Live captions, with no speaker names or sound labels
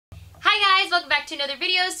welcome back to another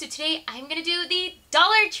video. So today I'm gonna do the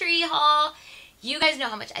Dollar Tree haul. You guys know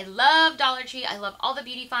how much I love Dollar Tree. I love all the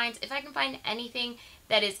beauty finds. If I can find anything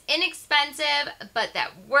that is inexpensive but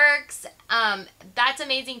that works, that's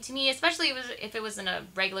amazing to me, especially if it was in a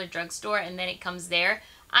regular drugstore and then it comes there.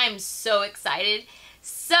 I'm so excited.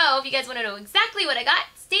 So if you guys want to know exactly what I got,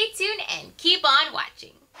 stay tuned and keep on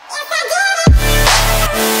watching.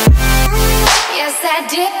 Yes, I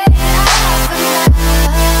did.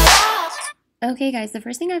 Okay guys, the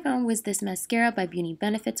first thing I found was this mascara by Beauty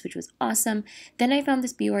Benefits, which was awesome. Then I found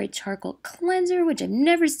this Biore charcoal cleanser, which I've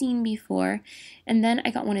never seen before. And then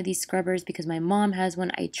I got one of these scrubbers because my mom has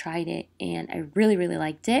one. I tried it and I really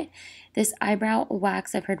liked it. This eyebrow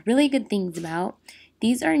wax I've heard really good things about.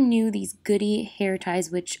 These are new, these goody hair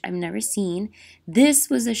ties, which I've never seen. This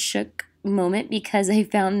was a shook moment because I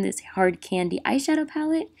found this hard candy eyeshadow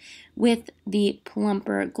palette with the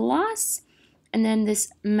plumper gloss. And then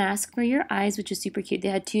this mask for your eyes, which is super cute. They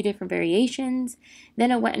had two different variations. Then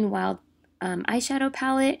a Wet n Wild eyeshadow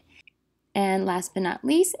palette. And last but not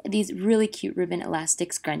least, these really cute ribbon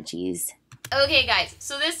elastic scrunchies. Okay guys,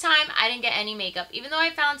 so this time I didn't get any makeup. Even though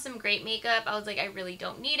I found some great makeup, I was like, I really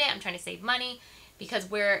don't need it. I'm trying to save money because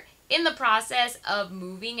we're in the process of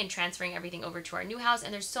moving and transferring everything over to our new house.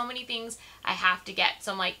 And there's so many things I have to get.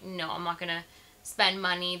 So I'm like, no, I'm not going to spend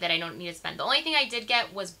money that I don't need to spend. The only thing I did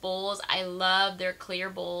get was bowls. I love their clear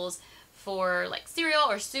bowls for like cereal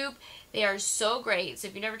or soup. They are so great. So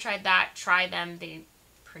if you've never tried that, try them. They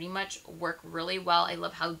pretty much work really well. I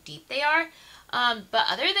love how deep they are. But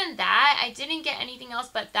other than that, I didn't get anything else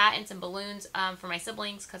but that and some balloons for my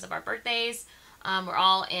siblings because of our birthdays. We're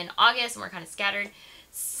all in August and we're kind of scattered.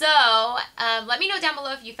 So let me know down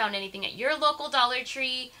below if you found anything at your local Dollar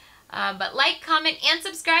Tree. But like, comment, and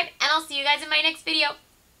subscribe, and I'll see you guys in my next video.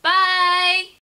 Bye!